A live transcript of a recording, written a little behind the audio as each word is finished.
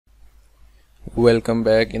Welcome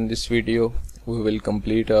back. In this video we will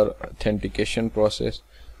complete our authentication process.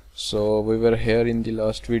 So we were here in the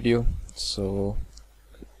last video, so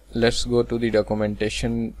let's go to the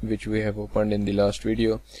documentation which we have opened in the last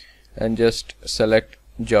video and just select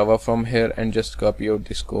Java from here and just copy out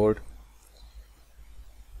this code.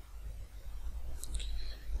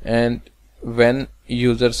 And when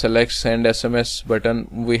user selects send SMS button,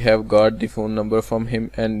 we have got the phone number from him,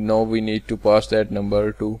 and now we need to pass that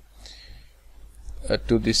number to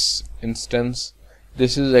this instance.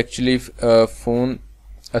 This is actually a phone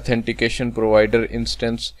authentication provider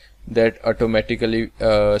instance that automatically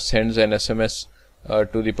sends an SMS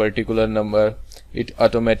to the particular number. It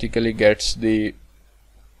automatically gets the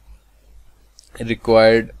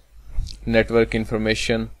required network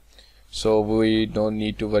information, so we don't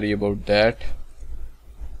need to worry about that.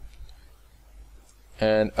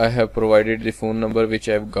 And I have provided the phone number which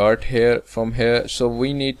I've got here from here. So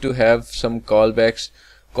we need to have some callbacks.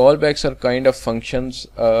 Callbacks are kind of functions,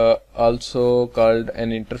 also called an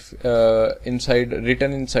written inside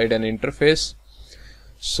an interface.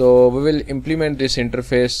 So we will implement this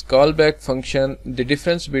interface callback function. The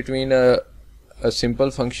difference between a simple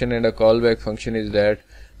function and a callback function is that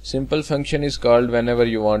simple function is called whenever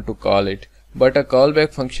you want to call it, but a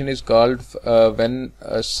callback function is called when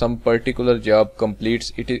some particular job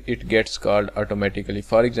completes. It gets called automatically.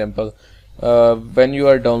 For example, when you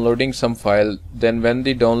are downloading some file, then when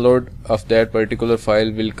the download of that particular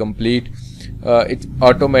file will complete, it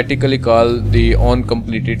automatically the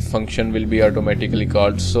onCompleted function will be automatically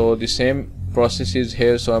called. So the same process is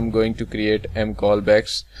here. So I'm going to create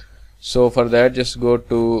mCallbacks. So for that, just go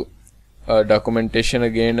to documentation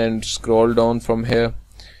again and scroll down from here,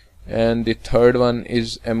 and the third one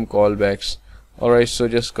is mCallbacks. Alright, so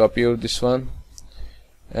just copy out this one,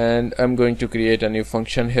 and I'm going to create a new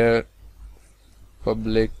function here,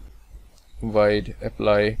 public void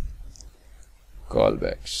apply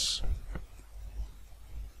callbacks.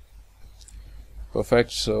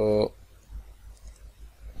 Perfect. So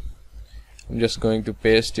I'm just going to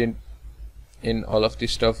paste in all of the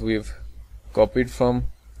stuff we've copied from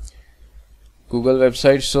Google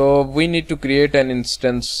website. So we need to create an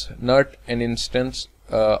instance, not an instance,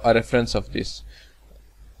 a reference of this.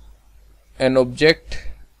 An object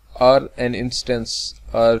or an instance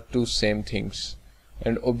are two same things,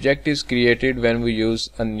 and object is created when we use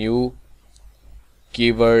a new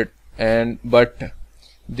keyword, but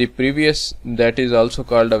the previous, that is also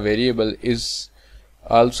called a variable, is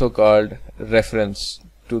also called reference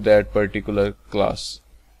to that particular class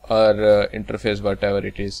or interface, whatever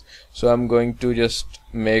it is. So I'm going to just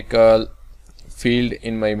make a field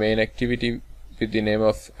in my main activity with the name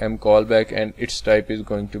of mCallback, and its type is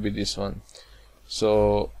going to be this one.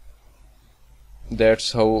 So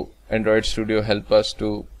that's how Android Studio help us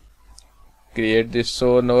to create this.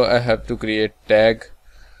 So now I have to create tag.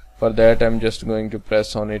 For that, I'm just going to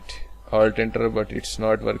press on it, Alt Enter, but it's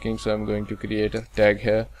not working. So I'm going to create a tag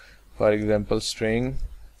here. For example, string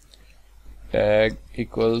tag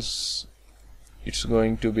equals, it's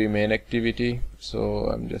going to be main activity. So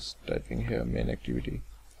I'm just typing here main activity.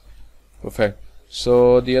 Perfect.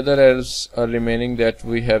 So the other errors are remaining, that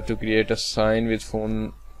we have to create a sign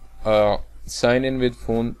in with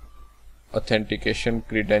phone authentication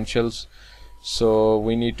credentials. So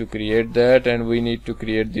we need to create that, and we need to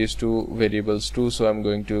create these two variables too. So I'm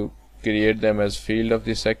going to create them as field of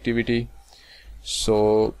this activity.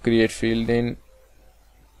 So create field in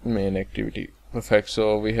main activity. Perfect.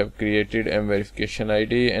 So we have created verification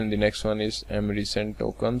ID, and the next one is recent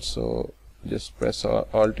token. So just press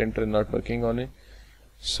Alt Enter, not working on it.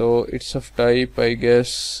 So it's of type, I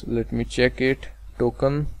guess, let me check it,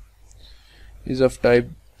 token is of type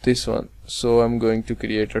this one. So I'm going to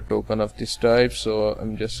create a token of this type. So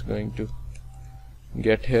I'm just going to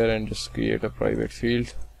get here and just create a private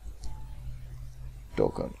field,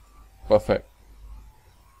 token. Perfect.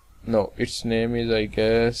 No, its name is, I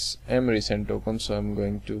guess, recent token. So I'm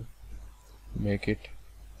going to make it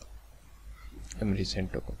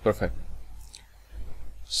recent token. Perfect.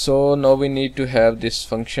 So now we need to have this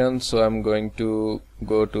function. So I'm going to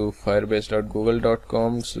go to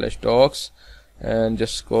firebase.google.com/docs and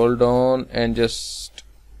just scroll down and just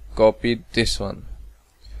copy this one,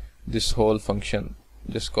 this whole function.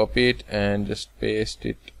 Just copy it and just paste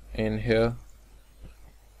it in here.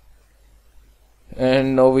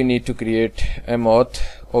 And now we need to create mauth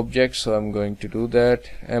object. So I'm going to do that,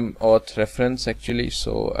 mauth reference actually.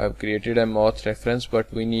 So I've created a mauth reference,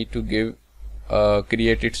 but we need to give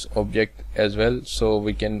create its object as well. So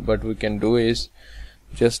what we can do is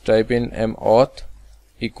just type in mauth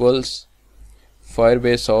equals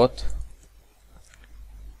firebase auth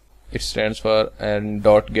it stands for, and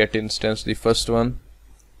dot get instance the first one.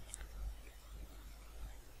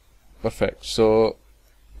 Perfect. So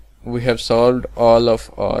we have solved all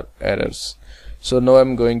of our errors. So now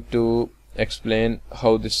I'm going to explain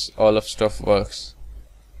how this all of stuff works.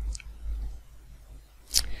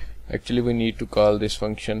 Actually we need to call this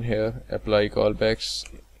function here, apply callbacks.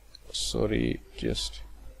 Sorry, just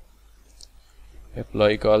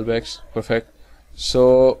apply callbacks. Perfect.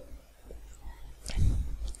 So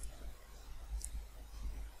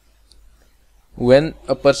when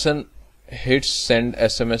a person hits send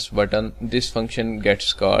SMS button, this function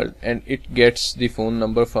gets called and it gets the phone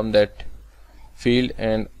number from that field,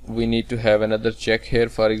 and we need to have another check here.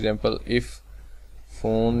 For example, if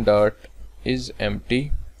phone dot is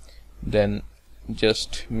empty, then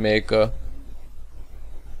just make a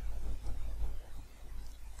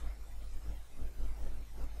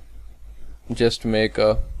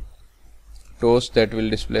toast that will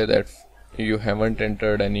display that you haven't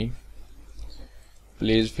entered any.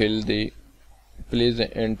 Please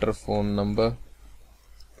enter phone number,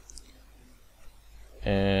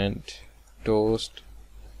 and toast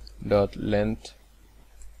dot length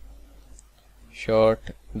short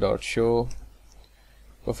dot show.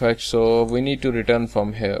 Perfect. So we need to return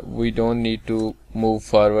from here. We don't need to move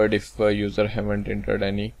forward if a user haven't entered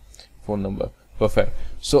any phone number. Perfect.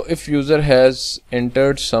 So if user has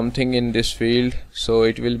entered something in this field, so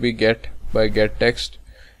it will be get by get text,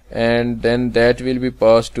 and then that will be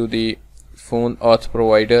passed to the phone auth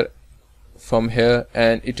provider from here,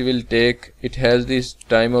 and it has this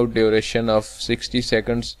timeout duration of 60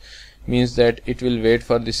 seconds, means that it will wait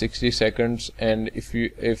for the 60 seconds, and if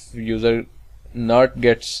user not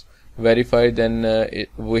gets verified, then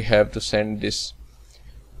we have to send this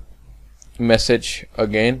message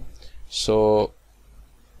again. So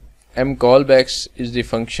mcallbacks is the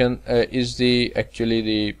function, actually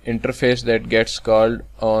the interface that gets called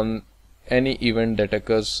on any event that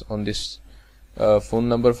occurs on this phone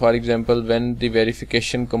number. For example, when the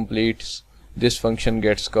verification completes, this function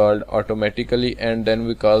gets called automatically, and then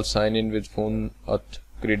we call sign in with phone auth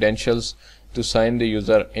credentials to sign the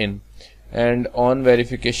user in. And on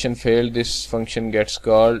verification failed, this function gets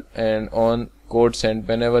called, and on code sent,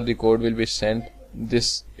 whenever the code will be sent,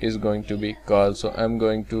 this is going to be called. So I'm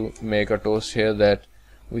going to make a toast here that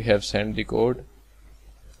we have sent the code.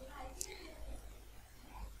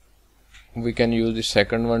 We can use the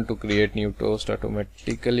second one to create new toast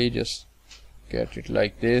automatically. Just get it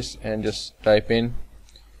like this and just type in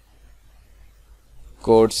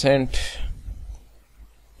code sent.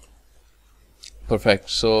 Perfect.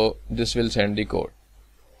 So this will send the code.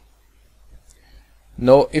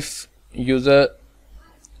 Now if user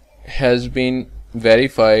has been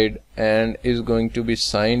verified and is going to be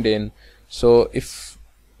signed in, so if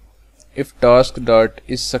task dot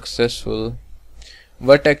is successful,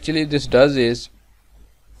 what actually this does is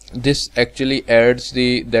this actually adds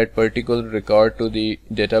that particular record to the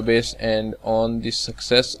database, and on the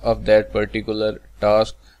success of that particular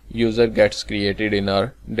task, user gets created in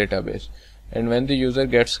our database. And when the user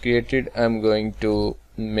gets created, I'm going to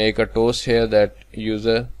make a toast here that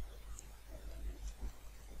user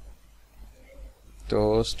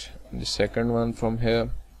toast, the second one from here,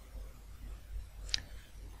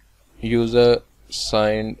 user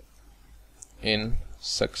signed in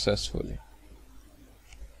successfully.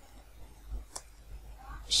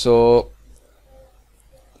 So,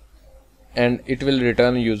 and it will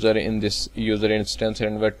return user in this user instance,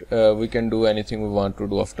 and we can do anything we want to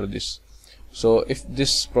do after this. So if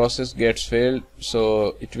this process gets failed,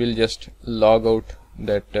 so it will just log out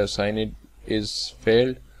that sign in is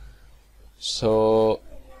failed. So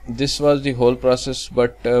this was the whole process,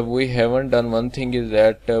 but we haven't done one thing, is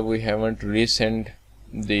that we haven't resend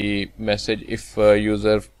the message. If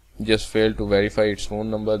user just failed to verify its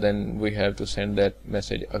phone number, then we have to send that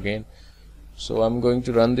message again. So I'm going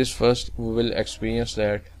to run this first. We will experience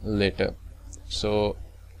that later. So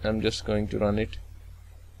I'm just going to run it.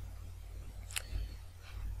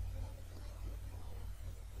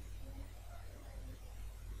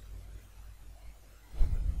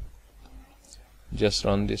 Just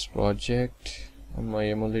run this project on my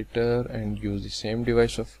emulator and use the same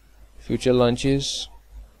device of future launches.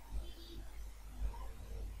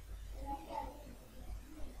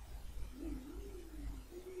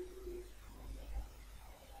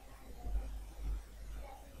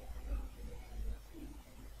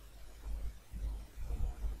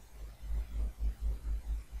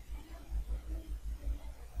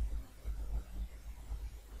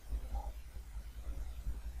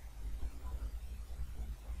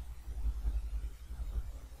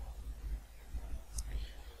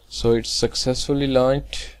 So it's successfully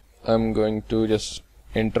launched, I'm going to just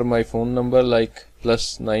enter my phone number like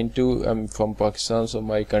 +92. I'm from Pakistan, so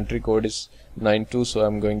my country code is 92, so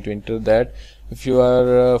I'm going to enter that. If you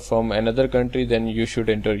are from another country, then you should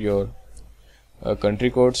enter your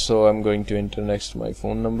country code. So I'm going to enter next my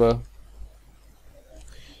phone number.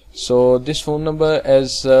 So this phone number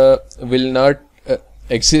as will not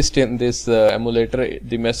exist in this emulator.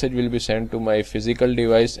 The message will be sent to my physical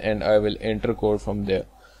device and I will enter code from there.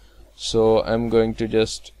 So I'm going to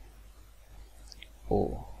just,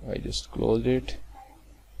 oh, I just closed it.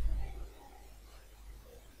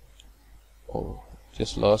 Oh,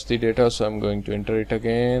 just lost the data, so I'm going to enter it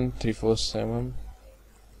again, 347.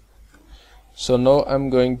 So now I'm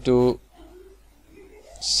going to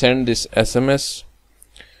send this SMS.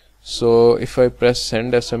 So if I press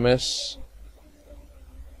send SMS,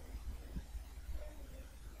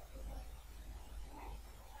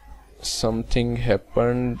 something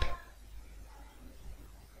happened.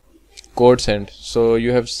 Code sent. So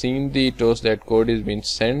you have seen the toast that code is being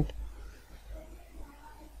sent.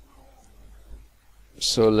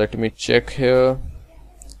 So let me check here.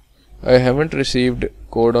 I haven't received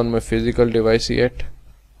code on my physical device yet.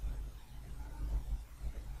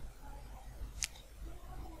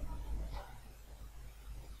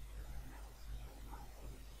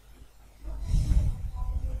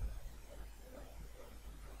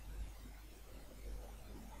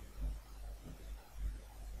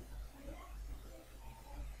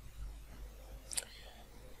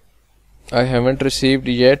 I haven't received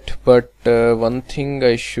yet, but one thing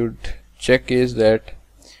I should check is that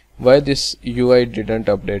why this UI didn't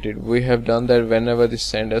update it. We have done that whenever this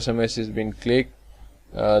send SMS is being clicked,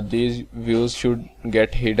 these views should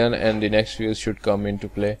get hidden and the next views should come into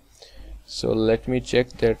play. So let me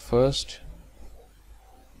check that first.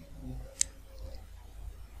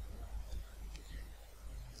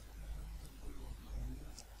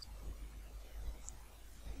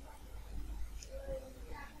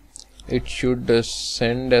 It should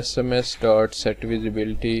send SMS dot set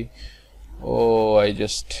visibility. Oh, I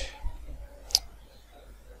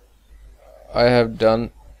have done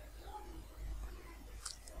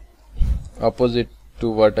opposite to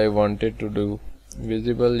what I wanted to do.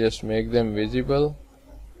 Visible, just make them visible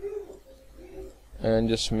and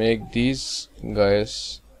just make these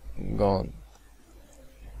guys gone.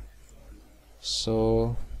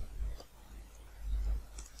 So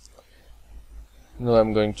now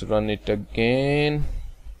I'm going to run it again.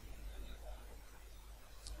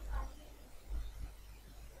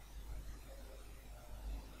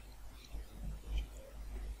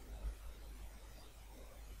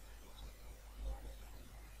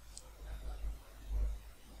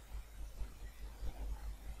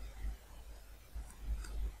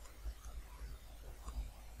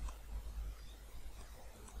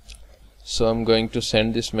 So I'm going to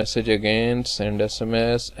send this message again, send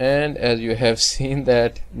SMS, and as you have seen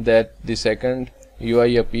that the second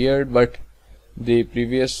UI appeared, but the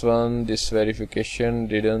previous one, this verification,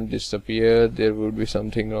 didn't disappear. There would be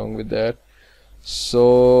something wrong with that.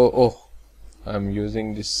 So oh, I'm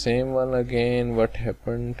using the same one again. What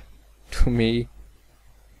happened to me?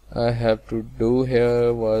 I have to do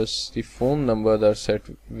here was the phone number that set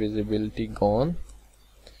visibility gone.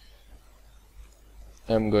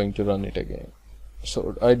 I'm going to run it again.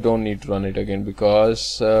 So I don't need to run it again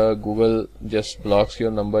because Google just blocks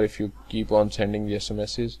your number if you keep on sending the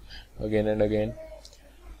SMSs again and again.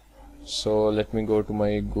 So let me go to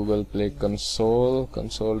my Google Play console,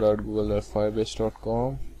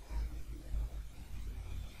 console.google.firebase.com.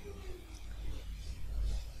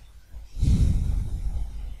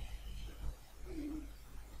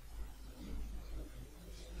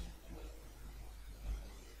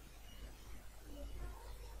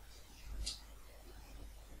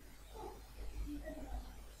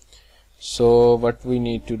 So what we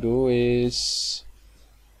need to do is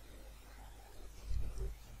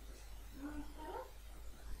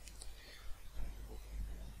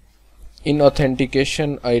in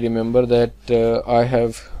authentication, I remember that I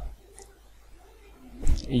have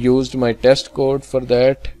used my test code for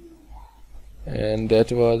that, and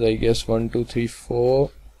that was, I guess,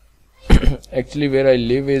 1234. Actually where I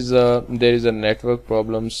live is there is a network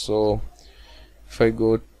problem, so if I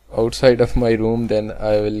go outside of my room, then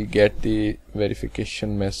I will get the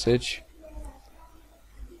verification message.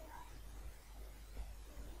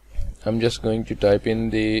 I'm just going to type in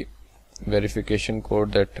the verification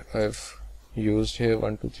code that I've used here,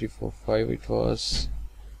 12345 it was.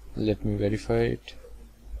 Let me verify it.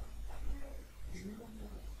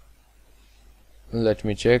 Let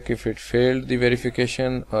me check if it failed the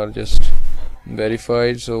verification or just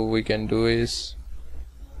verified. So we can do is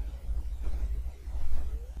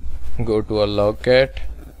go to a logcat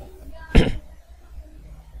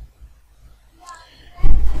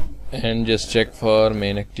and just check for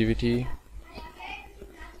main activity.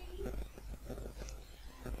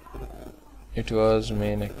 It was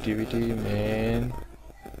main activity.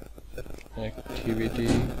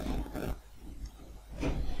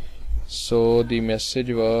 So the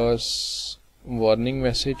message was warning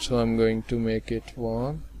message, so I'm going to make it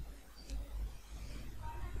warn.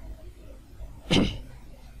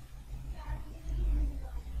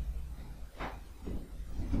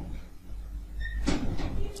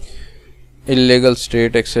 Illegal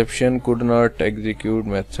state exception, could not execute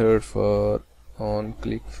method for on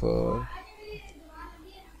click for.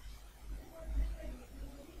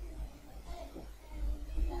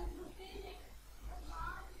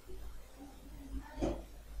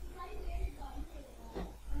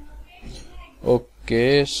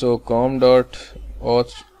 Okay, so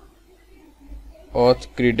com.auth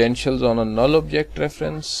credentials on a null object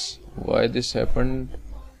reference. Why this happened,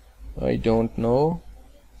 I don't know.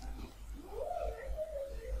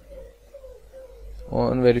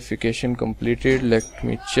 On verification completed, let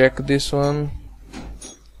me check this one.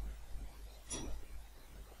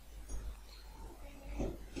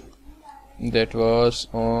 That was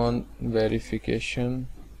on verification.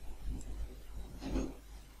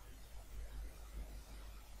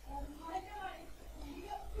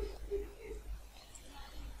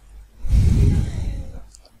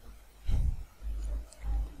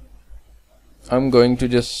 I'm going to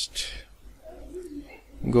just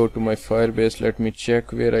go to my firebase. Let me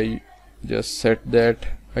check where I just set that.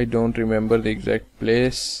 I don't remember the exact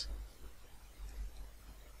place.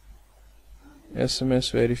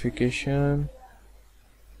 SMS verification,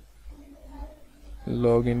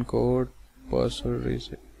 login code, password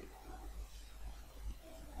reset.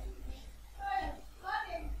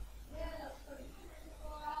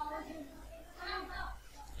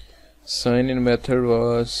 Sign in method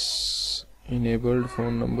was enabled,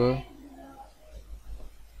 phone number.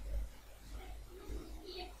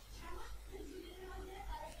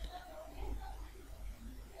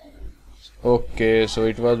 Okay, so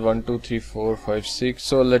it was 1 2 3 4 5 6.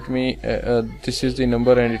 So let me this is the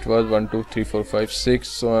number and it was 1 2 3 4 5 6.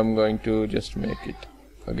 So I'm going to just make it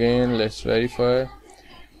again. Let's verify,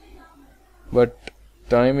 but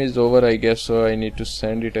time is over, I guess, so I need to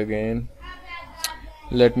send it again.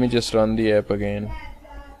 Let me just run the app again.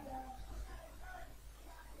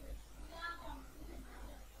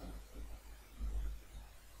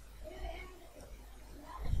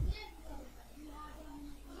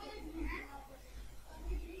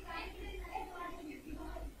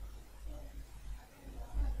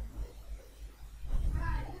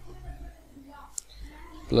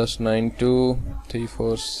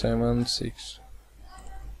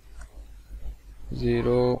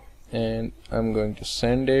 +923476 and I'm going to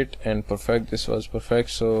send it, and perfect, this was perfect.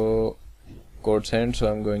 So code send, so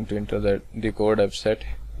I'm going to enter that the code I've set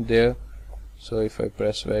there. So if I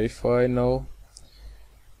press verify now,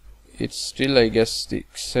 it's still, I guess, the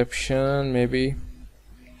exception maybe.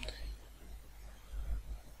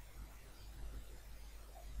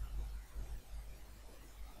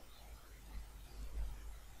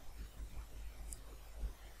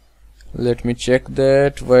 Let me check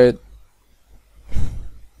that. Why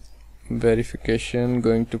verification,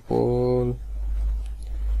 going to poll,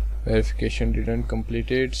 verification didn't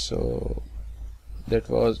complete it, so that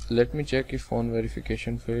was, let me check if on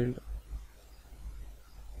verification failed.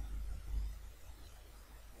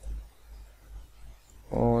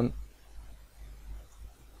 On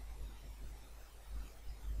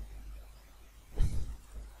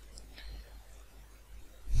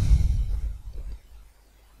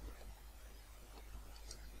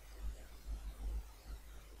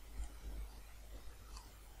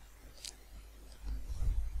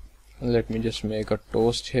let me just make a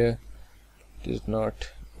toast here. It is not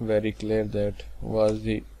very clear that was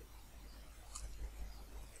the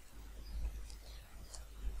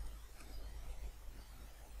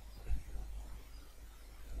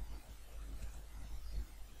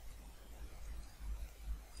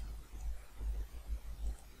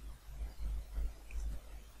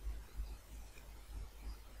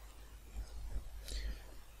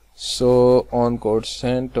so on code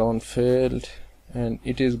sent, on failed, and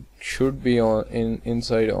it is should be on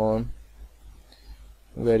inside on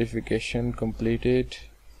verification completed.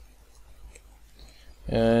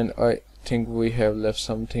 And I think we have left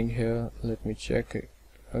something here. Let me check it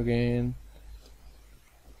again.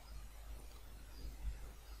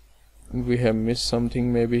 We have missed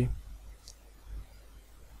something maybe.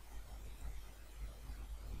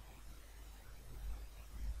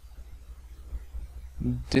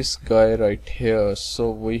 this guy right here, so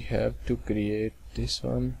we have to create this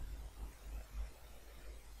one.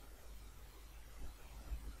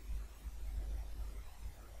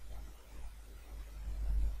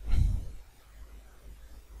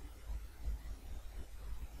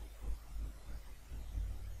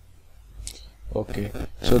 Okay,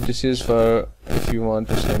 so this is for if you want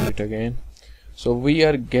to send it again. So we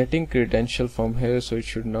are getting credential from here, so it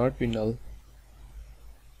should not be null,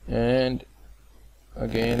 and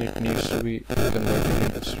again it needs to be converted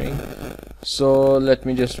into string. So let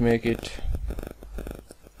me just make it,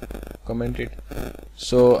 comment it.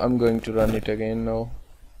 So I'm going to run it again now.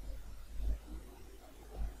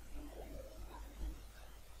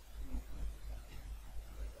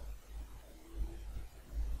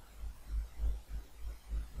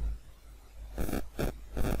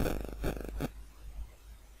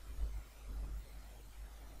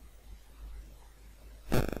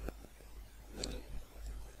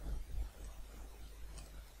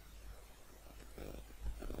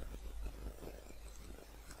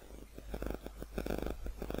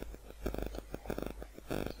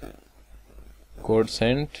 Code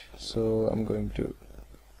sent. So I'm going to,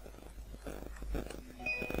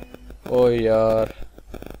 oh yeah,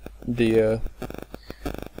 dear,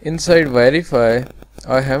 inside verify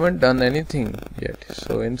I haven't done anything yet.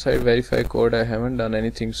 So inside verify code I haven't done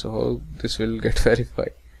anything, so how this will get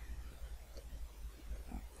verified?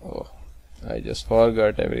 Oh, I just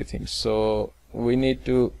forgot everything. So we need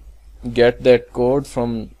to get that code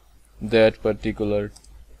from that particular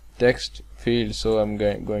text field. So I'm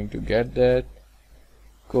going to get that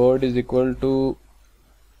code is equal to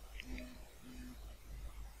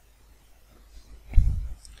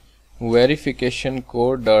verification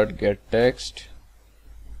code dot get text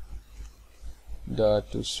dot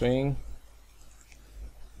to string,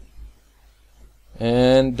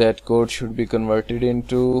 and that code should be converted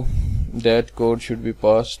into, that code should be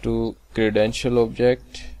passed to credential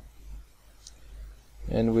object,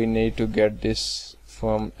 and we need to get this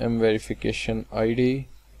from mVerification ID.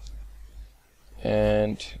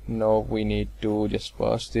 And now we need to just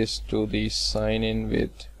pass this to the sign in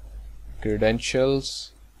with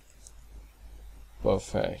credentials.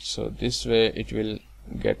 Perfect. So this way it will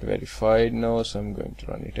get verified now. So I'm going to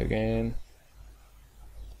run it again.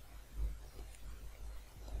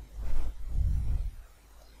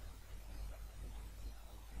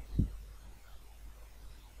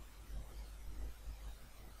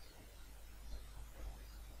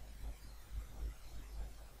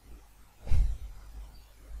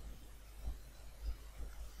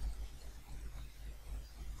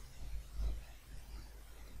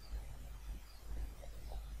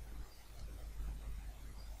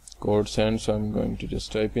 Code send, so I'm going to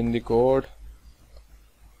just type in the code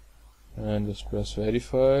and just press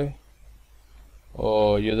verify.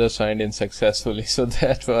 Oh, user signed in successfully. So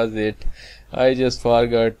that was it. I just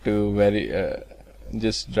forgot to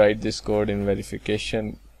just write this code in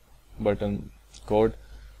verification button code.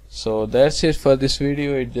 So that's it for this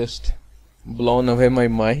video. It just blown away my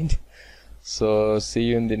mind. So see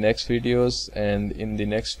you in the next videos, and in the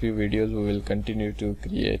next few videos we will continue to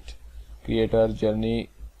create our journey,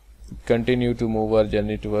 continue to move our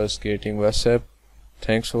journey towards creating WhatsApp.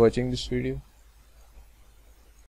 Thanks for watching this video.